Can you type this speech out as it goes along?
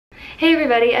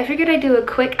everybody, I figured I'd do a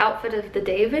quick outfit of the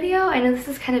day video. I know this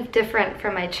is kind of different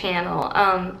for my channel,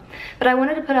 but I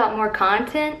wanted to put out more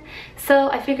content, so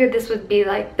I figured this would be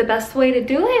like the best way to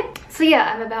do it. So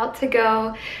yeah, I'm about to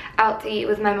go out to eat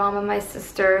with my mom and my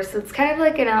sister, so it's kind of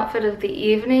like an outfit of the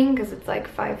evening because it's like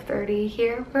 5:30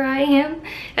 here where I am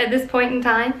at this point in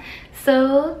time.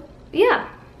 So yeah.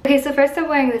 Okay, so first I'm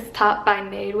wearing this top by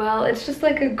Madewell. It's just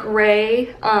like a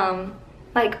gray,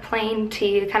 like plain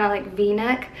tee, kind of like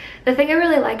v-neck. The thing I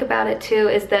really like about it too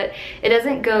is that it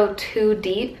doesn't go too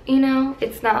deep, you know?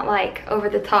 It's not like over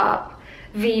the top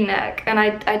v-neck, and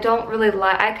I don't really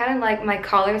like, I kind of like my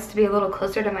collars to be a little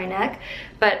closer to my neck,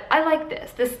 but I like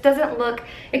this. This doesn't look,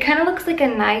 it kind of looks like a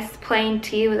nice plain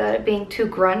tee without it being too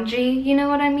grungy, you know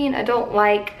what I mean? I don't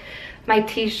like my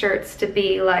t-shirts to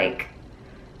be like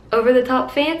over the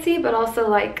top fancy, but also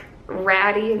like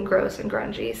ratty and gross and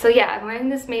grungy. So yeah, I'm wearing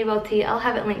this Madewell tee. I'll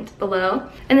have it linked below.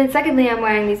 And then secondly, I'm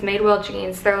wearing these Madewell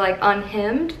jeans. They're like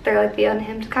unhemmed. They're like the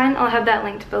unhemmed kind. I'll have that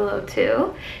linked below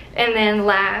too. And then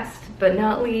last but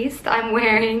not least, I'm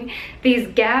wearing these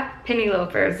Gap Penny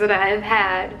Loafers that I have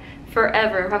had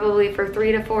forever, probably for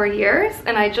 3 to 4 years.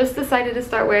 And I just decided to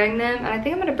start wearing them, and I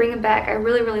think I'm gonna bring them back. I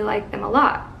really, really like them a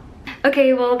lot.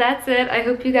 Okay, well that's it. I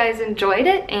hope you guys enjoyed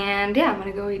it, and yeah, I'm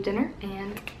gonna go eat dinner,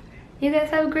 and you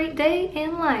guys have a great day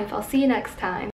in life. I'll see you next time.